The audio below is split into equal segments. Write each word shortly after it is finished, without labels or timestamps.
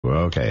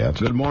Okay,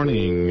 that's good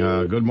morning.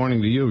 Good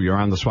morning to you. You're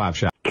on the Swap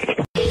Shop.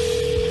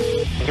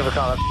 Thank you for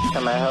calling.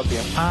 Can I help you?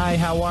 Hi,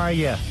 how are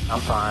you? I'm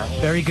fine.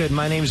 Very good.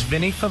 My name's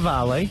Vinny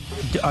Favale.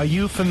 Are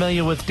you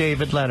familiar with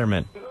David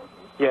Letterman?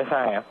 Yes,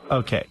 I am.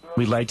 Okay.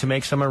 We'd like to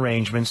make some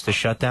arrangements to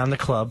shut down the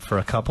club for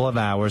a couple of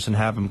hours and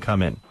have him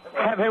come in.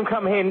 Have him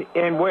come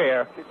in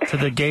where? To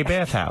the gay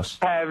bathhouse.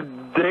 Have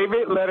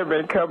David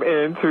Letterman come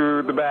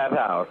into the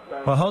bathhouse.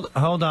 Well,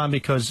 hold on,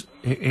 because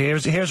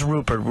here's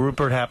Rupert.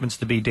 Rupert happens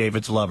to be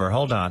David's lover.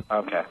 Hold on.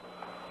 Okay.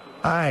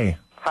 Hi.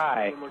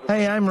 Hi.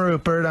 Hey, I'm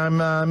Rupert.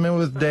 I'm in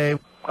with Dave.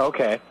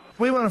 Okay.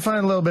 We want to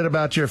find a little bit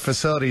about your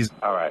facilities.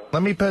 All right.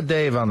 Let me put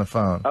Dave on the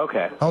phone.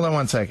 Okay. Hold on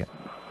one second.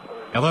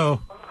 Hello.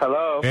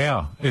 Hello.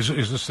 Yeah. Is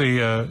this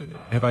the?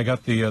 Have I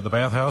got the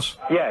bathhouse?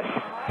 Yes.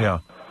 Yeah.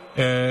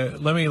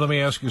 Let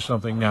me ask you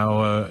something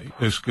now,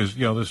 because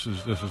this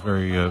is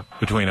very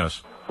between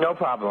us. No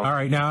problem. All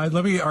right. Now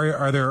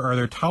are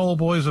there towel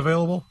boys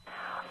available?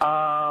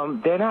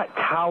 They're not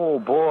towel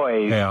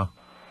boys. Yeah.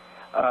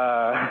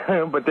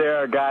 But there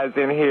are guys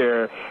in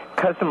here,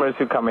 customers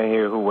who come in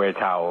here who wear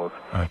towels.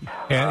 All right.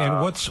 And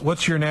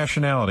what's your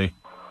nationality?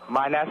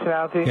 My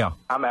nationality? Yeah.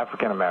 I'm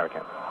African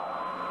American.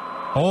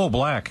 Oh,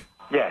 black.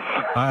 Yes.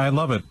 I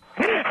love it.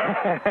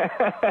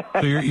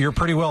 So you're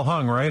pretty well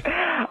hung, right?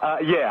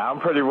 Yeah, I'm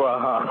pretty well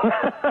hung.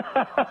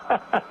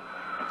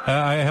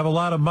 I have a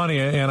lot of money,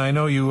 and I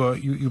know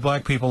you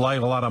black people like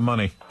a lot of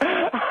money.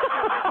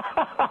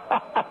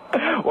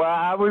 Well,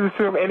 I would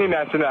assume any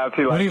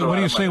nationality likes What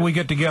do you say we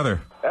get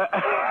together?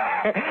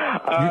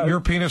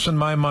 Your penis and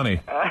my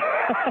money.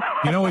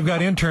 You know, we've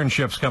got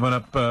internships coming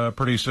up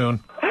pretty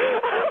soon.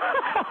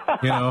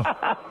 You know.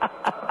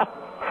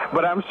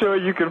 But I'm sure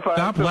you can find.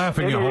 Stop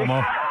laughing, you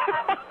homo.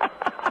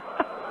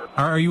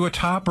 Are you a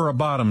top or a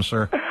bottom,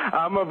 sir?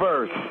 I'm a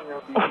verse.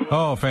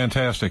 Oh,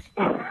 fantastic.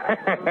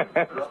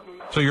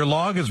 So your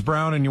log is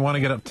brown and you want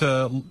to get up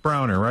to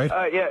browner, right?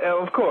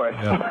 Yeah, of course.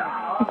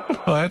 Yeah.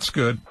 Well, that's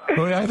good.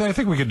 Well, I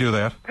think we could do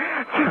that.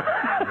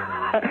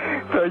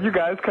 So you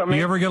guys come in? Do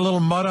you ever get a little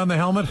mud on the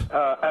helmet?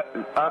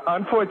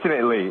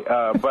 Unfortunately,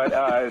 but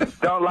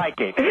don't like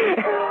it.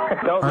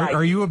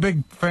 Are you a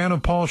big fan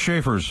of Paul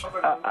Schaefer's?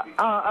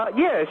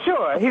 Yeah,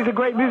 sure. He's a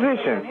great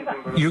musician.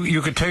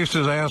 You could taste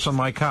his ass on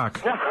my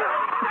cock.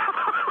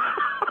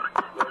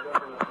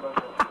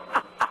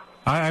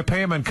 I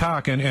pay him in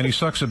cock, and he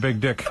sucks a big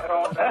dick.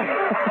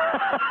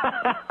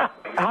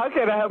 How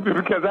can I help you?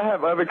 Because I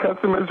have other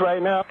customers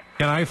right now.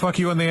 Can I fuck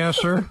you in the ass,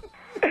 sir?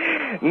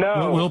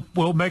 No.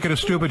 We'll make it a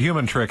stupid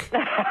human trick.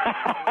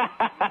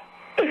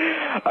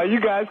 Are you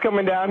guys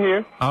coming down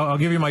here? I'll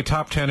give you my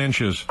top 10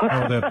 inches.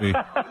 How would that be?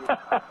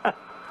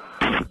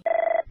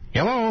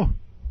 Hello?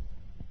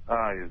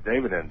 Is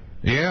David in?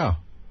 Yeah.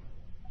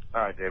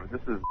 All right, David.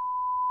 This is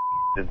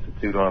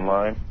Institute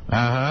Online.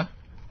 Uh-huh.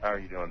 How are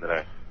you doing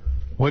today?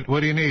 What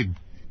do you need?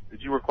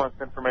 Did you request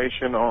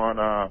information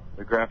on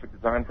the graphic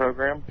design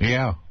program?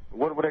 Yeah.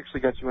 What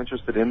actually got you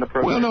interested in the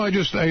program? Well, no,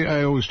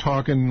 I was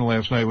talking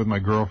last night with my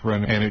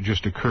girlfriend, and it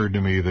just occurred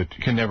to me that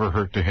it can never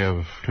hurt to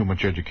have too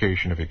much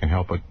education if you can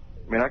help it.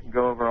 I mean, I can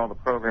go over all the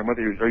program with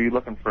you. Are you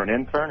looking for an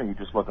intern, or are you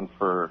just looking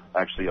for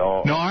actually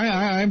all... No,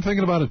 I'm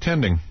thinking about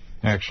attending,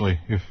 actually.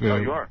 If Oh,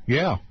 you are?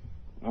 Yeah.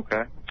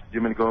 Okay. Do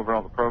you want me to go over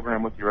all the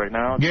program with you right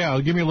now? Yeah,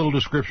 give me a little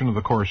description of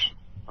the course.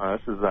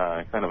 This is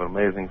kind of an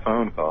amazing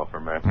phone call for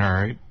me. All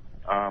right.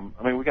 I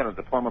mean, we got a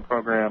diploma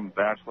program,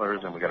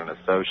 bachelor's, and we got an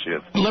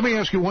associate's. Let me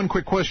ask you one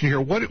quick question here.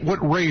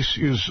 What race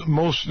is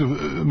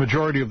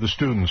majority of the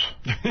students?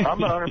 I'm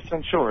not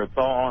 100% sure. It's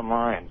all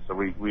online, so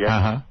we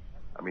Uh-huh.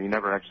 I mean, you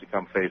never actually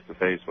come face to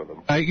face with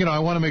them. I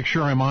want to make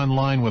sure I'm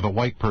online with a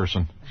white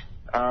person.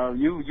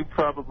 You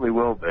probably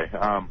will be.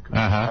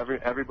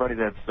 Everybody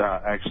that's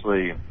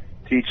actually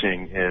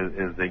teaching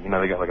is they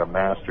got like a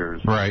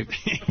master's. Right.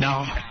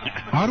 Now,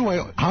 how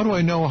do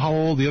I know how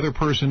old the other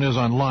person is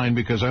online,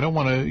 because I don't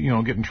want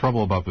to get in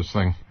trouble about this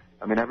thing.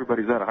 I mean,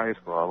 everybody's out of high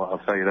school. I'll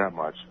tell you that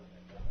much.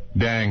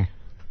 Dang.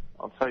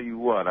 I'll tell you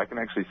what. I can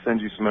actually send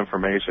you some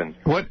information.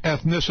 What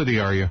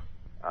ethnicity are you?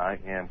 I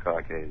am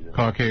Caucasian.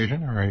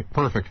 Caucasian? All right.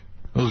 Perfect.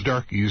 Those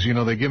darkies,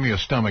 they give me a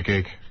stomach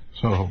ache.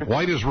 So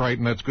white is right,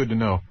 and that's good to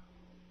know.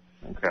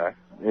 Okay.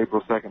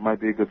 April 2nd might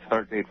be a good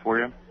start date for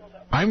you.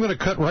 I'm going to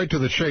cut right to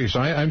the chase.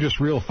 I'm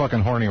just real fucking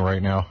horny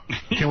right now.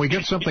 Can we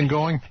get something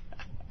going?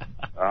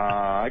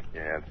 I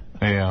can't.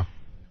 Yeah.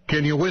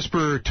 Can you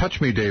whisper, "Touch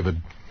me, David"?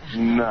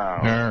 No.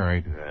 All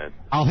right. Good.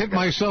 I'll hit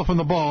myself in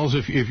the balls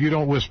if you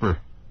don't whisper.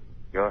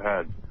 Go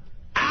ahead.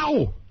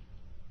 Ow!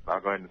 I'll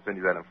go ahead and send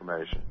you that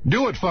information.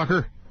 Do it,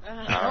 fucker.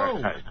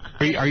 All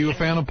right. Are you a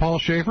fan of Paul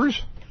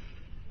Schaefer's?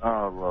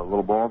 Oh, a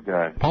little bald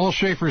guy. Paul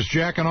Schaefer's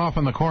jacking off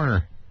in the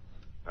corner.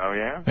 Oh,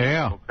 yeah?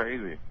 Yeah. Oh,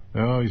 crazy.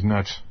 Oh, he's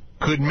nuts.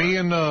 Could me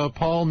and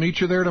Paul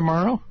meet you there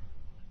tomorrow?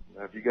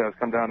 If you guys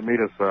come down to meet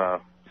us,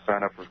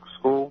 sign up for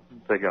school,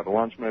 take you out to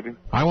lunch maybe.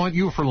 I want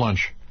you for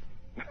lunch.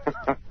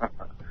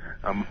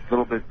 I'm a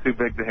little bit too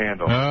big to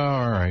handle. Oh,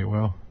 all right,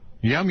 well,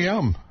 yum,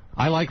 yum.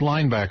 I like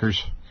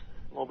linebackers.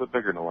 A little bit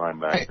bigger than a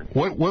linebacker.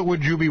 Hey, what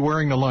would you be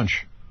wearing to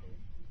lunch?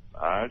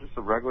 Just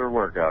a regular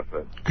work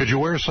outfit. Could you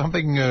wear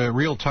something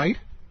real tight?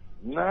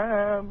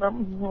 Nah, I'm a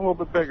little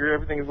bit bigger.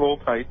 Everything's a little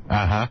tight.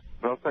 Uh-huh.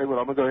 But I'll tell you what,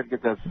 I'm going to go ahead and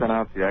get that sent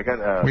out to you. I got,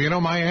 well, you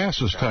know, my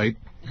ass is tight.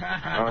 Oh,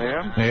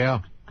 yeah? Yeah.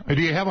 Do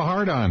you have a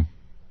hard-on?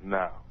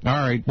 No.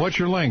 All right. What's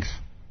your length?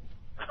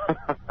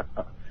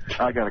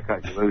 I got to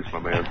cut you loose, my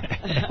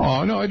man.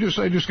 Oh, no, I just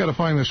got to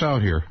find this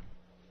out here.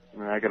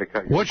 I got to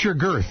cut you What's your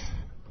girth?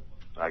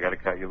 I got to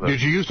cut you loose.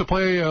 Did you used to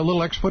play a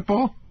little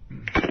X-football?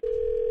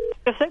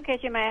 The soup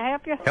kitchen, may I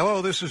help you?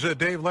 Hello, this is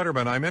Dave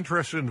Letterman. I'm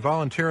interested in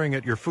volunteering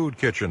at your food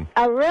kitchen.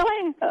 Oh,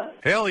 really?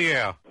 Hell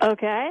yeah.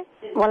 Okay.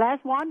 Well,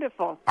 that's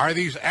wonderful. Are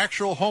these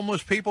actual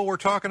homeless people we're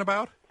talking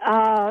about?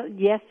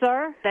 Yes,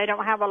 sir. They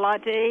don't have a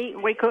lot to eat.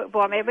 We cook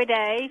for them every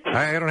day.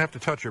 I don't have to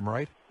touch them,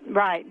 right?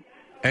 Right.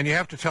 And you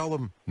have to tell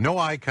them no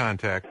eye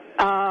contact.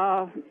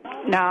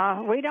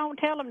 No, we don't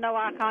tell them no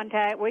eye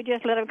contact. We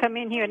just let them come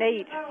in here and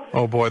eat.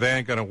 Oh, boy, that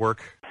ain't going to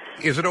work.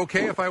 Is it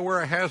okay if I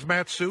wear a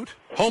hazmat suit?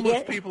 Homeless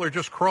Yes. people are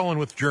just crawling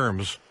with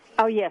germs.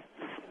 Oh, yes.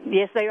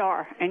 Yes, they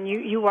are. And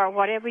you wear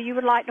whatever you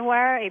would like to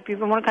wear. If you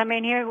want to come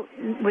in here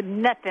with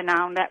nothing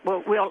on, that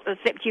we'll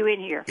accept you in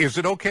here. Is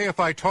it okay if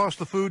I toss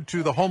the food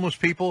to the homeless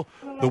people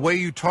the way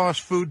you toss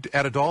food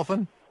at a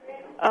dolphin?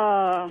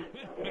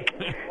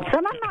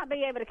 Some might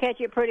be able to catch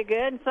it pretty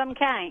good, and some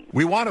can't.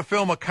 We want to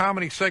film a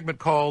comedy segment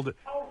called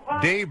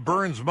Dave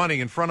Burns Money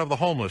in front of the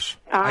homeless.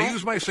 I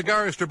use my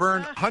cigars to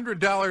burn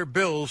 $100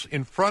 bills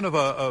in front of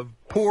a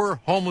poor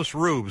homeless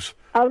rubes.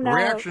 Oh, no. The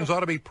reactions ought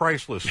to be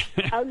priceless.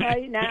 Oh, no.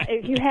 Now,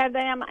 if you have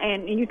them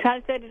and you try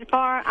to set it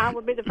afar, I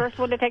will be the first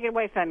one to take it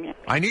away from you.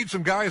 I need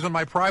some guys on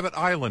my private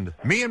island.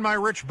 Me and my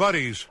rich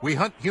buddies, we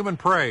hunt human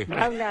prey.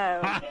 Oh,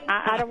 no.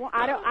 I don't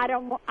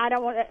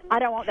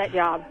want that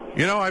job.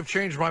 You know, I've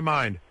changed my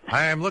mind.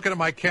 I am looking at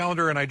my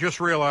calendar and I just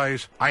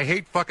realized I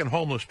hate fucking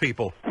homeless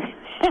people.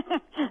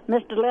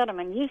 Mr.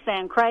 Letterman, you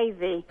sound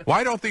crazy.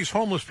 Why don't these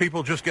homeless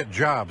people just get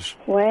jobs?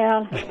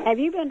 Well, have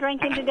you been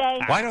drinking today?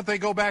 Why don't they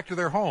go back to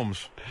their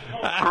homes?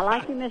 I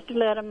like you, Mr.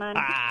 Letterman.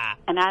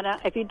 And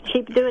if you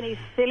keep doing these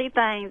silly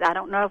things, I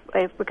don't know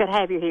if we could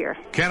have you here.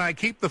 Can I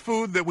keep the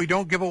food that we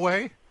don't give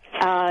away?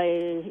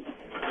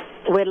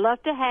 We'd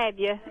love to have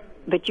you,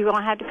 but you're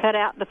going to have to cut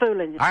out the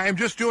fooling. I am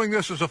just doing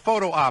this as a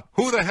photo op.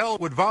 Who the hell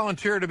would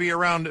volunteer to be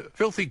around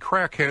filthy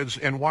crackheads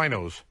and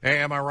winos?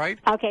 Am I right?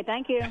 Okay,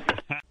 thank you.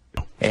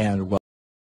 And